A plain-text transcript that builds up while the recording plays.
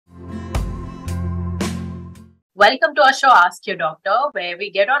Welcome to our show, Ask Your Doctor, where we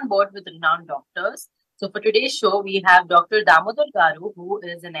get on board with renowned doctors. So, for today's show, we have Dr. Damodhar Garu, who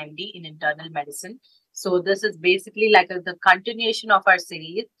is an MD in internal medicine. So, this is basically like the continuation of our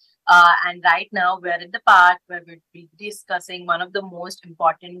series. And right now, we're in the part where we'll be discussing one of the most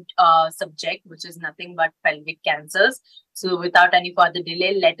important subject, which is nothing but pelvic cancers. So, without any further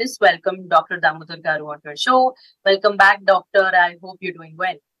delay, let us welcome Dr. Damodhar Garu on our show. Welcome back, doctor. I hope you're doing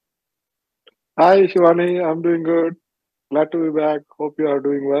well. Hi, Shivani. I'm doing good. Glad to be back. Hope you are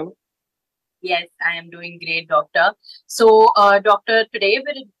doing well. Yes, I am doing great, doctor. So, doctor, today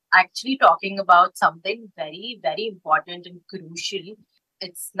we're actually talking about something very, very important and crucial.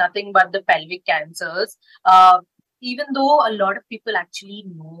 It's nothing but the pelvic cancers. Even though a lot of people actually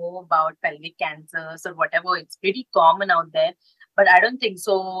know about pelvic cancers or whatever, it's pretty common out there. But I don't think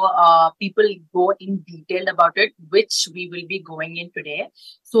so. People go in detail about it, which we will be going in today.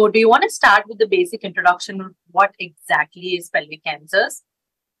 So, do you want to start with the basic introduction of what exactly is pelvic cancers?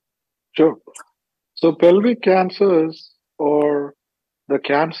 Sure. So, pelvic cancers or the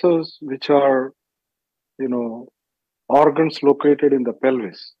cancers which are, organs located in the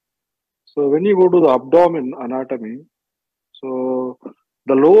pelvis. So, when you go to the abdomen anatomy, so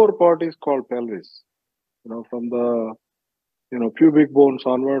the lower part is called pelvis, from the, pubic bones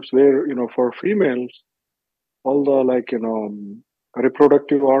onwards, where, for females, all the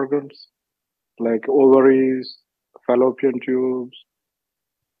reproductive organs like ovaries, fallopian tubes,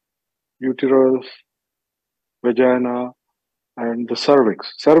 uterus, vagina, and the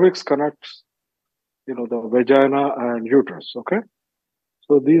cervix. Cervix connects, the vagina and uterus. Okay,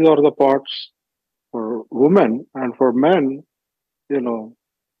 so these are the parts for women, and for men, you know,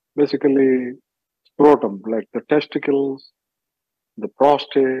 basically scrotum, like the testicles, the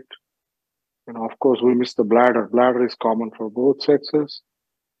prostate. Of course, we miss the bladder. Bladder is common for both sexes,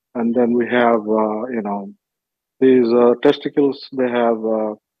 and then we have, these testicles. They have,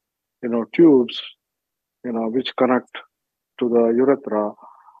 tubes, which connect to the urethra,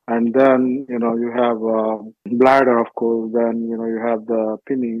 and then you have bladder, of course. Then you have the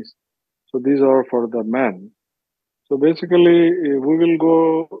penis. So these are for the men. So basically, we will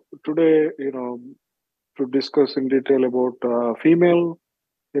go today, to discuss in detail about female,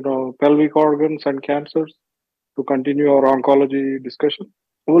 pelvic organs and cancers. To continue our oncology discussion,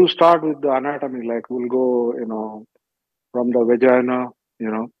 we'll start with the anatomy. Like we'll go, from the vagina,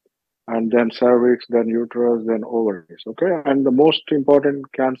 and then cervix, then uterus, then ovaries. Okay, and the most important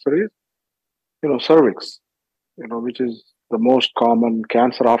cancer is, cervix, which is the most common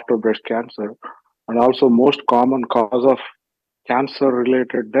cancer after breast cancer, and also most common cause of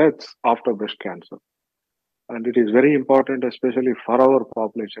cancer-related deaths after breast cancer. And it is very important, especially for our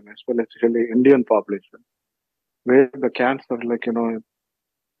population, especially Indian population, where the cancer,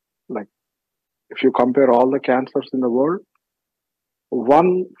 like if you compare all the cancers in the world,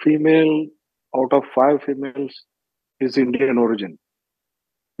 one female out of five females is Indian origin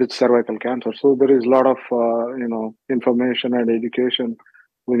with cervical cancer. So there is a lot of information and education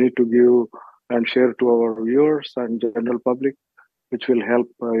we need to give and share to our viewers and general public, which will help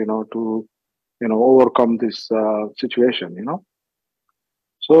to overcome this situation.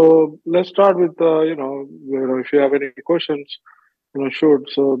 So let's start with if you have any questions, should.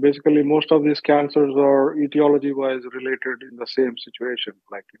 So basically, most of these cancers are etiology-wise related in the same situation.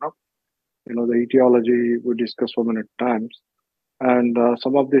 Like the etiology we discussed so many times. And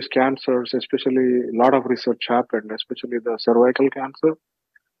some of these cancers, especially a lot of research happened, especially the cervical cancer.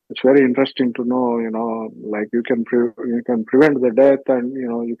 It's very interesting to know, like you can prevent the death, and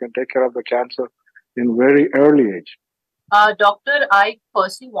you can take care of the cancer in very early age. Doctor, I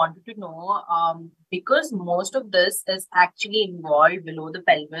personally wanted to know because most of this is actually involved below the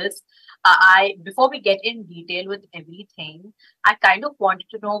pelvis. I before we get in detail with everything, I kind of wanted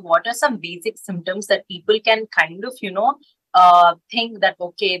to know what are some basic symptoms that people can kind of think that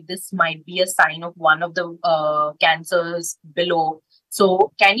okay, this might be a sign of one of the cancers below.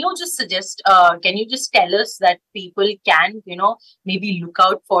 So can you just suggest, can you just tell us that people can, maybe look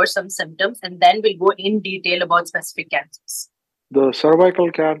out for some symptoms, and then we'll go in detail about specific cancers? The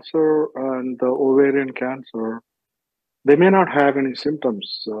cervical cancer and the ovarian cancer, they may not have any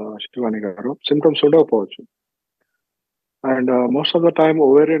symptoms, Shivani garu. Symptoms ఉండకపోవచ్చు. And most of the time,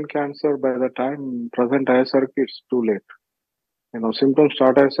 ovarian cancer, by the time present అయ్యేసరికి it's too late. Symptoms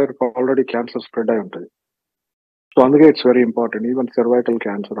start అయ్యేసరికి already cancer spread అయి ఉంటుంది. So అందుకే it's very important, even cervical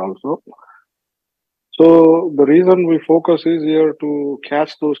cancer also. So the reason we focus is here to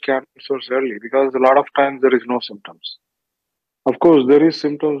catch those cancers early, because a lot of times there is no symptoms. Of course, there is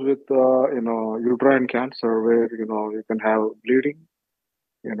symptoms with uterine cancer where you can have bleeding,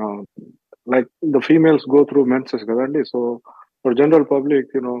 like the females go through menses, kadandi. So for general public,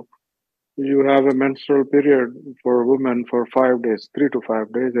 you have a menstrual period for women for 5 days, 3 to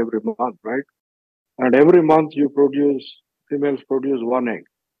 5 days every month, right? And every month females produce one egg,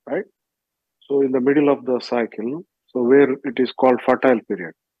 right? So in the middle of the cycle, so where it is called fertile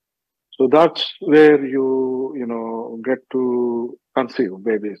period. So that's where get to conceive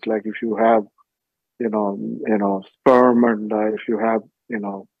babies. Like if you have, sperm and if you have,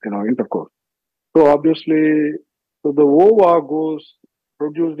 intercourse. So obviously, so the ova goes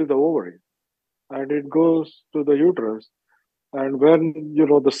produced in the ovary and it goes to the uterus. And when,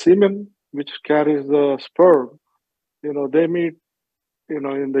 the semen which carries the sperm, they meet,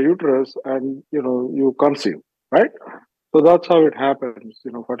 in the uterus and, you conceive, right? So that's how it happens,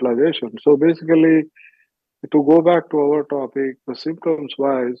 fertilization. So basically, to go back to our topic, the symptoms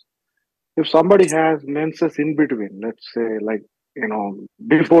wise, if somebody has menses in between, let's say like,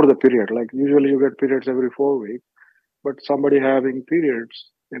 before the period, like usually you get periods every 4 weeks, but somebody having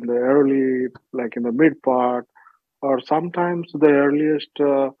periods in the early, like in the mid part, or sometimes the earliest,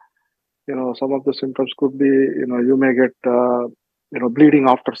 some of the symptoms could be, you may get, bleeding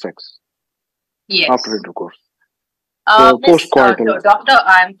after sex, after Yes. intercourse. So post-coital. Doctor,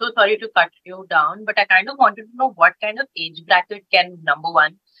 I'm so sorry to cut you down, but I kind of wanted to know what kind of age bracket can number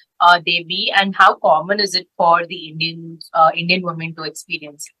one they be, and how common is it for the Indian women to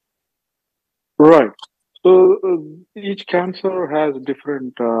experience? Right. So each cancer has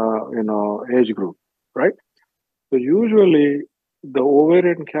different, age group, right? So usually the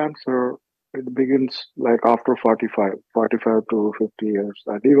ovarian cancer, it begins like after 45 to 50 years.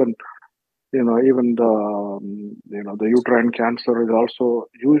 And even the, the uterine cancer is also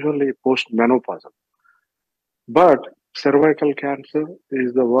usually post-menopausal. But cervical cancer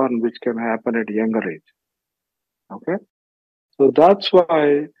is the one which can happen at younger age. Okay. So that's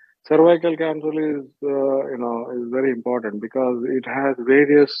why cervical cancer is very important because it has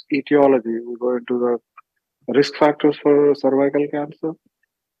various etiology. We go into the risk factors for cervical cancer.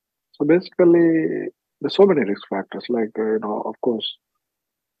 So basically, there's so many risk factors, like, of course,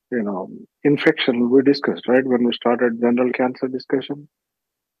 infection we discussed, right? When we started general cancer discussion,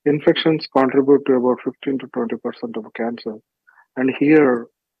 infections contribute to about 15 to 20% of cancer. And here,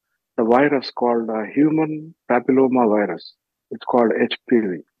 the virus called human papilloma virus, it's called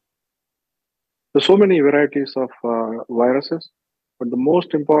HPV. There's so many varieties of viruses, but the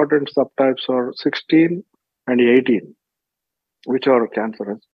most important subtypes are 16 and 18, which are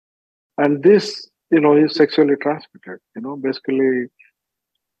cancerous. And this, is sexually transmitted. Basically,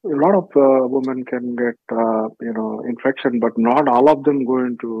 a lot of women can get, infection, but not all of them go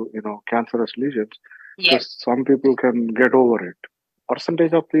into, cancerous lesions. Yes. Some people can get over it.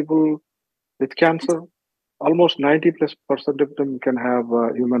 Percentage of people with cancer, almost 90+% of them can have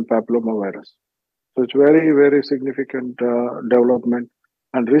human papilloma virus. So it's very, very significant development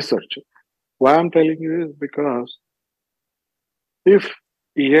and research. Why I'm telling you is because if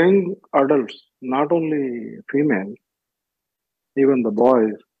young adults, not only female, even the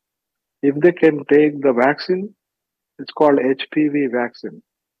boys, if they can take the vaccine, it's called HPV vaccine.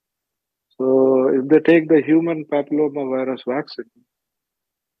 So if they take the human papilloma virus vaccine,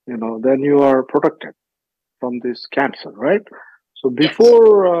 then you are protected from this cancer, right? So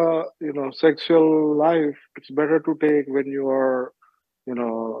before, sexual life, it's better to take when you are,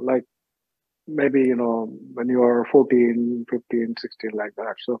 like maybe, when you are 14, 15, 16, like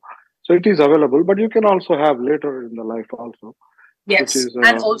that. So it is available, but you can also have later in the life also, which is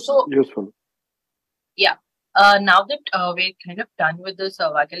And also, useful. Yeah. Now that we're kind of done with the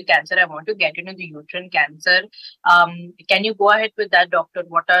cervical cancer, I want to get into the uterine cancer. Can you go ahead with that, doctor?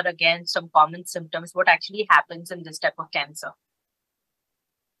 What are, again, some common symptoms? What actually happens in this type of cancer?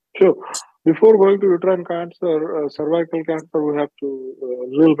 Sure. Before going to uterine cancer, cervical cancer, we have to a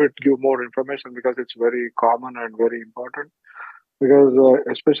little bit give more information because it's very common and very important. Because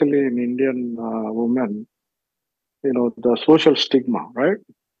especially in Indian women, the social stigma, right?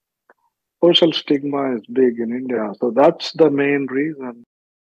 Social stigma is big in India. So that's the main reason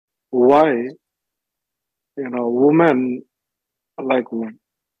why, women, like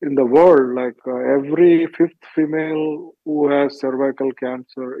in the world, like every fifth female who has cervical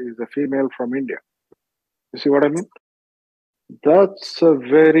cancer is a female from India. You see what I mean? That's a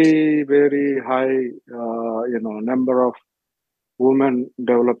very, very high, number of women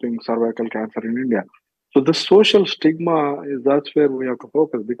developing cervical cancer in India. So the social stigma that's where we have to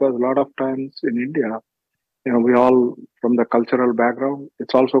focus because a lot of times in India, we all from the cultural background,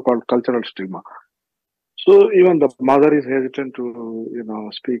 it's also called cultural stigma. So even the mother is hesitant to,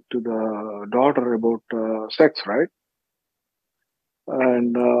 speak to the daughter about sex, right?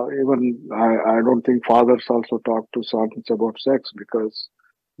 And even I don't think fathers also talk to sons about sex because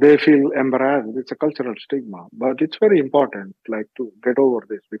they feel embarrassed. It's a cultural stigma, but it's very important, like to get over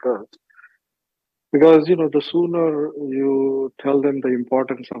this because the sooner you tell them the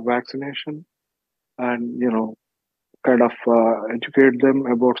importance of vaccination and kind of educate them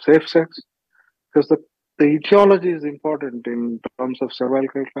about safe sex, because the etiology is important in terms of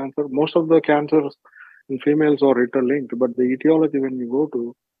cervical cancer. Most of the cancers in females are interlinked, but the etiology when you go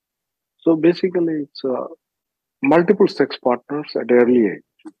to, so basically it's multiple sex partners at early age.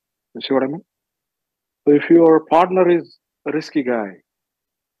 You see what I mean? So if your partner is a risky guy,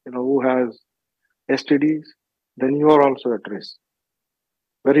 who has STDs, then you are also at risk.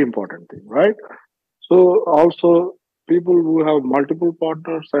 Very important thing, right? So also people who have multiple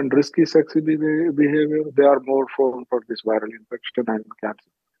partners and risky sexy behavior, they are more prone for this viral infection and cancer.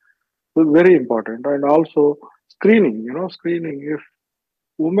 So very important. And also screening, screening. If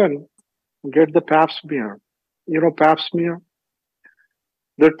women get the pap smear, pap smear,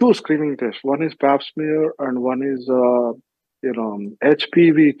 there are two screening tests. One is pap smear and one is,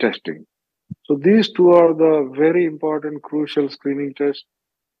 HPV testing. So these two are the very important, crucial screening tests,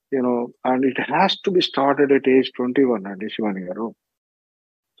 and it has to be started at age 21 and Ishwani.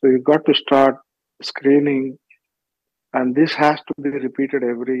 So you got to start screening, and this has to be repeated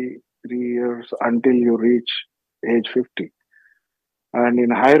every 3 years until you reach age 50. And in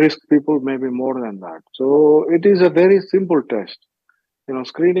high risk people, maybe more than that. So it is a very simple test.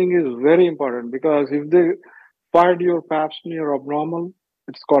 Screening is very important because if they find your pap smear abnormal,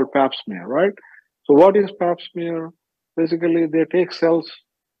 it's called pap smear, right? So what is pap smear? Basically, they take cells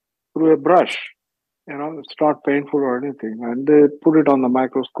through a brush. It's not painful or anything, and they put it on the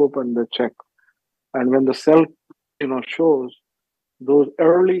microscope and they check. And when the cell, shows those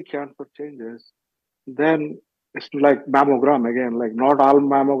early cancer changes, then it's like mammogram again. Like not all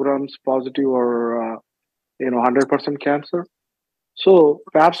mammograms positive or 100% cancer. So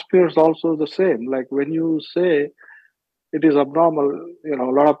pap smear is also the same. Like when you say it is abnormal, a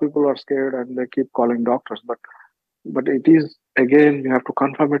lot of people are scared and they keep calling doctors. But it is again you have to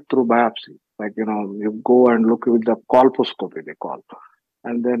confirm it through biopsy. Like you go and look with the colposcopy they call,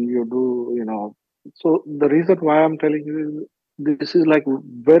 and then you do So the reason why I'm telling you is this is like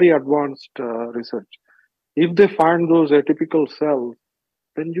very advanced research. If they find those atypical cells,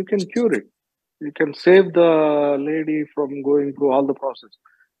 then you can cure it. You can save the lady from going through all the process.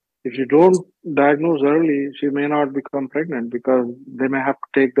 If you don't diagnose early, she may not become pregnant because they may have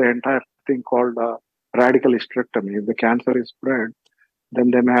to take the entire thing called radical hysterectomy. If the cancer is spread,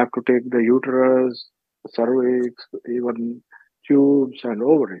 then they may have to take the uterus, cervix, even tubes and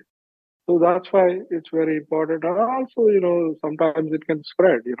ovaries. So that's why it's very important. And also, sometimes it can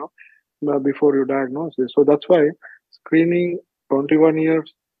spread, before you diagnose it. So that's why screening 21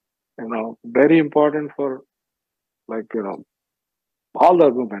 years, very important for like, all the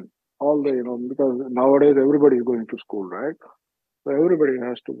women, all the, because nowadays everybody is going to school, right? So everybody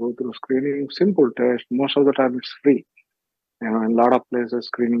has to go through screening, simple test. Most of the time it's free. In a lot of places,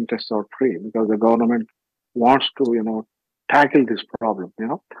 screening tests are free because the government wants to, tackle this problem,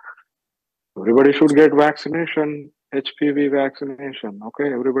 Everybody should get vaccination, HPV vaccination.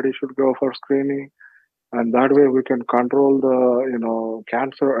 Okay, everybody should go for screening, and that way we can control the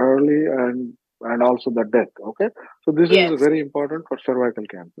cancer early and also the death. Okay, so this is Yes. very important for cervical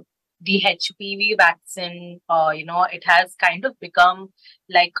cancer. The HPV vaccine, it has kind of become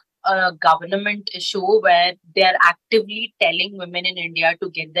like a government issue where they are actively telling women in India to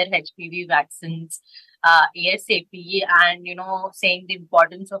get their HPV vaccines ASAP, and saying the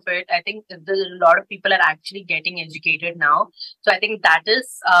importance of it. I think a lot of people are actually getting educated now. So I think that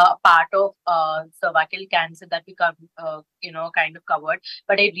is a part of cervical cancer that we kind of covered.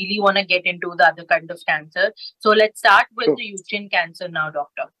 But I really want to get into the other kind of cancer. So let's start with Sure. the uterine cancer now,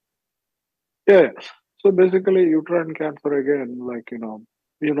 doctor. Yeah. So basically, uterine cancer again, like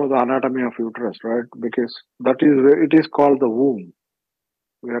the anatomy of uterus, right? Because that is it is called the womb,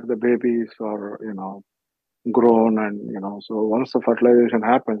 where the babies are grown, and so once the fertilization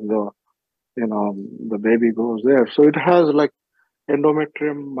happens, the baby goes there. So it has like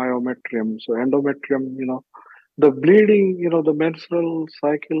endometrium, myometrium. So endometrium, the bleeding, the menstrual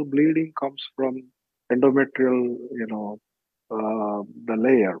cycle bleeding comes from endometrial, the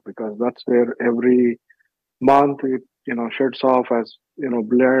layer, because that's where every month it sheds off as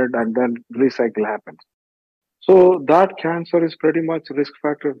blood, and then recycle happens. So that cancer is pretty much risk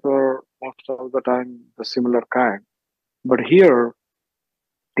factor for most of the time the similar kind, but here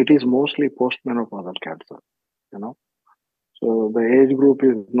it is mostly postmenopausal cancer, you know So the age group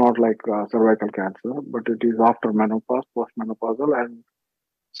is not like cervical cancer, but it is after menopause, postmenopausal, and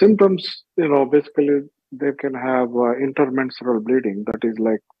symptoms. Basically they can have intermenstrual bleeding. That is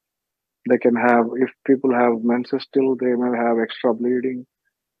like they can have, if people have menses still, they may have extra bleeding.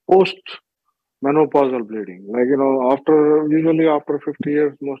 Post menopausal bleeding, like after usually after 50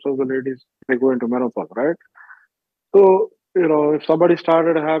 years, most of the ladies they go into menopause, right? So, if somebody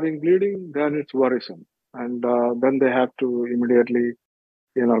started having bleeding, then it's worrisome. And then they have to immediately,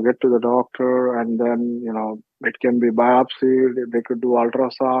 get to the doctor, and then, it can be biopsied. They could do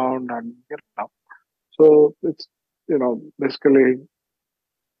ultrasound, and, so it's, basically,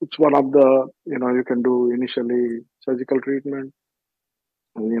 it's one of the, you can do initially surgical treatment.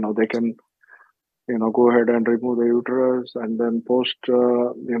 And, they can, go ahead and remove the uterus, and then post,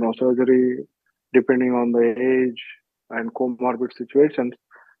 surgery, depending on the age and comorbid situations,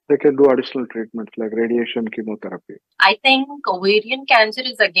 they can do additional treatments like radiation, chemotherapy. I think ovarian cancer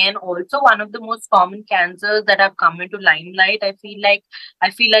is again also one of the most common cancers that have come into limelight. I feel like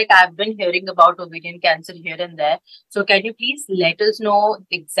I've been hearing about ovarian cancer here and there. So can you please let us know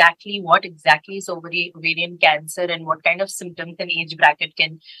exactly what exactly is ovarian cancer, and what kind of symptoms and age bracket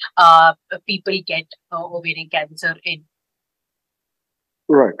can people get ovarian cancer in?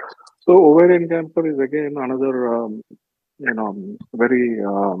 Right. So ovarian cancer is again another, very,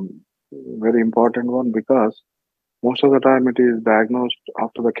 very important one, because most of the time it is diagnosed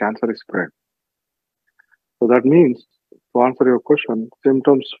after the cancer is spread. So that means, to answer your question,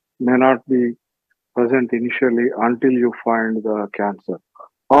 symptoms may not be present initially until you find the cancer.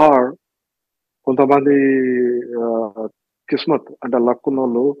 Or కొంతమంది కిస్మత్ అంటే luck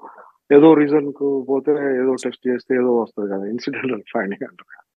ఉన్నోళ్ళు ఏదో reason కు పోతే ఏదో test చేస్తే ఏదో వస్తుంది కదా, ఇన్సిడెంటల్ ఫైండింగ్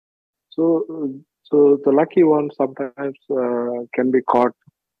అంటారు. So so the lucky one sometimes can be caught,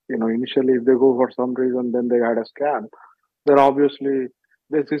 initially if they go for some reason, then they had a scan, then obviously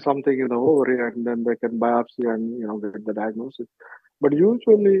they see something in the ovary, and then they can biopsy and get the diagnosis. But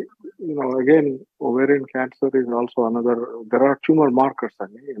usually, again, ovarian cancer is also another. There are tumor markers.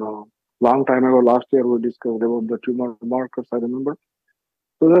 Long time ago, last year we discussed about the tumor markers. I remember.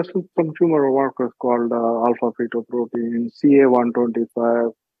 So there's some tumor markers called alpha fetoprotein,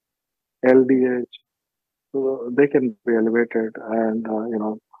 CA125, LDH. So they can be elevated, and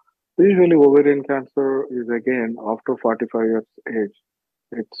usually ovarian cancer is again after 45 years age.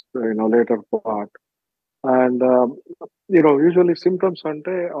 It's later part. And usually symptoms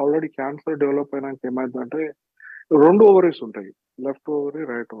అంటే already cancer develop అయినాక ఏమైందంటే రెండు ovaries ఉంటాయి, left ovary,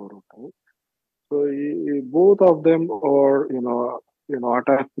 right ovary ఉంటాయి. So ఈ both of them are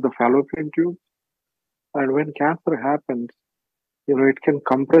attach to the fallopian tube, and when cancer happens, it can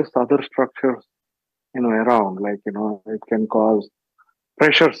compress other structures around, like it can cause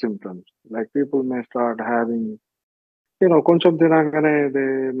pressure symptoms, like people may start having కొంచెం తినగానే they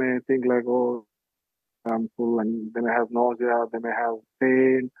may think like, oh, I'm full, and they may have nausea, they may have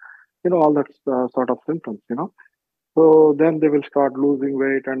pain, all that sort of symptoms. So then they will start losing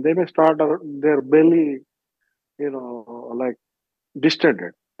weight, and they may start their belly, like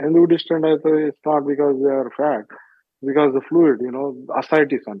distended. And you distended, it's not because they are fat, because the fluid,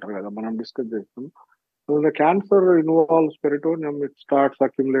 ascites అంటారు కదా, మనం discuss చేస్తాం. So the cancer involves peritoneum, it starts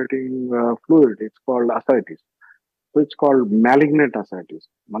accumulating fluid. It's called ascites. So it's called malignant ascites.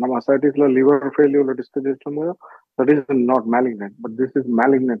 మనం ascites లో liver failure లో discuss చేస్తాం కదా, that is not malignant, but this is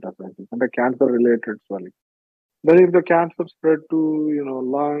malignant ascites, అంటే cancer related swelling. Then if the cancer spread to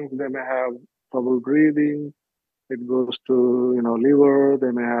lungs, they may have trouble breathing. It goes to liver,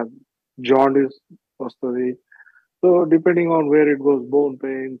 they may have jaundice వస్తుంది. So depending on where it goes, bone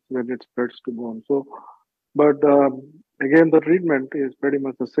pains when it spreads to bone. So, but again, the treatment is pretty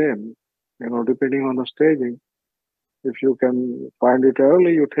much the same, depending on the staging. If you can find it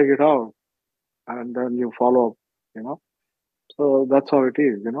early, you take it out, and then you follow up. So that's how it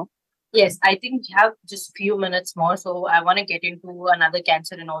is. Yes, I think we have just few minutes more, so I want to get into another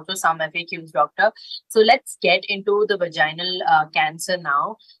cancer and also some FAQs, doctor. So let's get into the vaginal cancer now.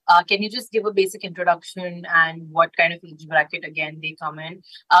 Can you just give a basic introduction and what kind of age bracket again they come in,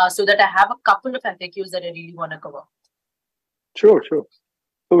 so that I have a couple of FAQs that I really want to cover? Sure.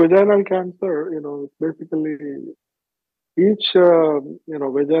 So vaginal cancer, basically each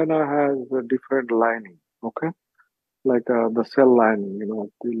vagina has a different lining. Okay. Like the cell lining,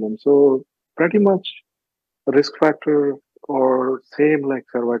 epithelium. So pretty much risk factor or same like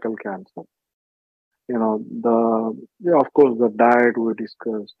cervical cancer. Of course, the diet we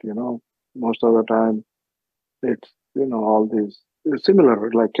discussed, most of the time it's, all these similar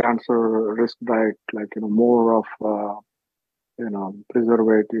like cancer risk diet, like, more of,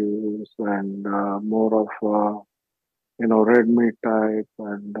 preservatives, and more of, red meat type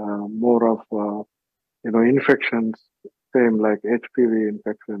and more of infections. Same like HPV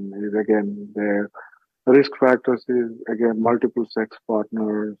infection is again there. Risk factors is again multiple sex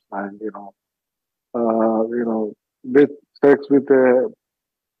partners and with sex with a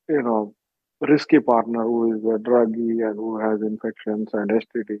risky partner who is a druggie and who has infections and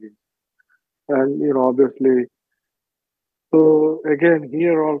STDs. And obviously, so again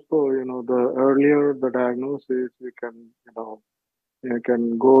here also, the earlier the diagnosis, you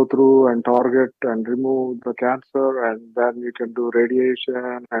can go through and target and remove the cancer, and then you can do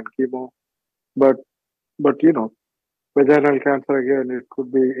radiation and chemo. But vaginal cancer again, it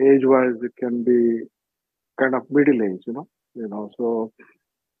could be age wise, it can be kind of middle age,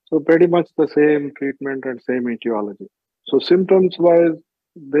 so pretty much the same treatment and same etiology. So symptoms wise,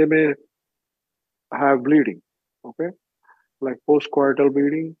 they may have bleeding, okay, like postcoital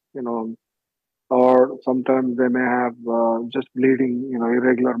bleeding, or sometimes they may have just bleeding,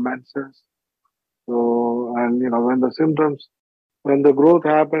 irregular menses. So, and when the symptoms, when the growth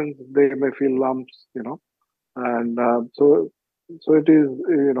happens, they may feel lumps, and so it is,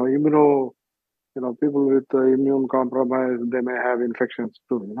 people with immune compromise, they may have infections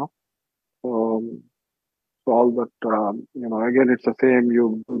too, So, so all that, again, it's the same.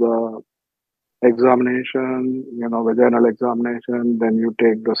 You do the examination, vaginal examination, then you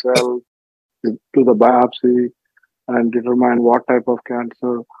take the cell, you do the biopsy and determine what type of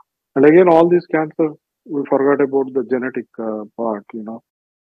cancer. And again, all these cancers, we forgot about the genetic part,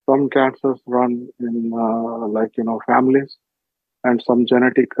 Some cancers run in, families, and some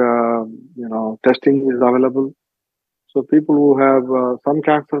genetic, testing is available. So people who have some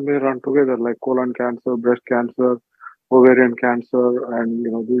cancer may run together, like colon cancer, breast cancer, ovarian cancer, and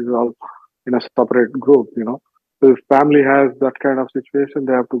these are all in a separate group. So if family has that kind of situation,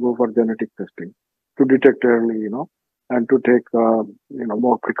 they have to go for genetic testing to detect early, and to take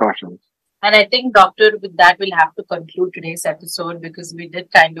more precautions. And I think, Doctor, with that, we'll have to conclude today's episode because we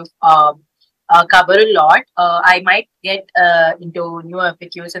did kind of cover a lot. I might get into new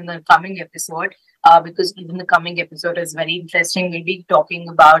FAQs in the coming episode because even the coming episode is very interesting. We'll be talking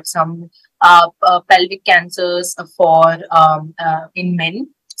about some pelvic cancers for in men.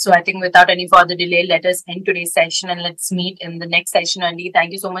 So I think without any further delay, let us end today's session and let's meet in the next session only.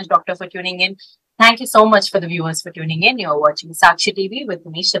 Thank you so much, Doctor, for tuning in. Thank you so much for the viewers for tuning in. You're watching Sakshi TV with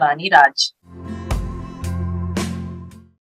me, Shivani Raj.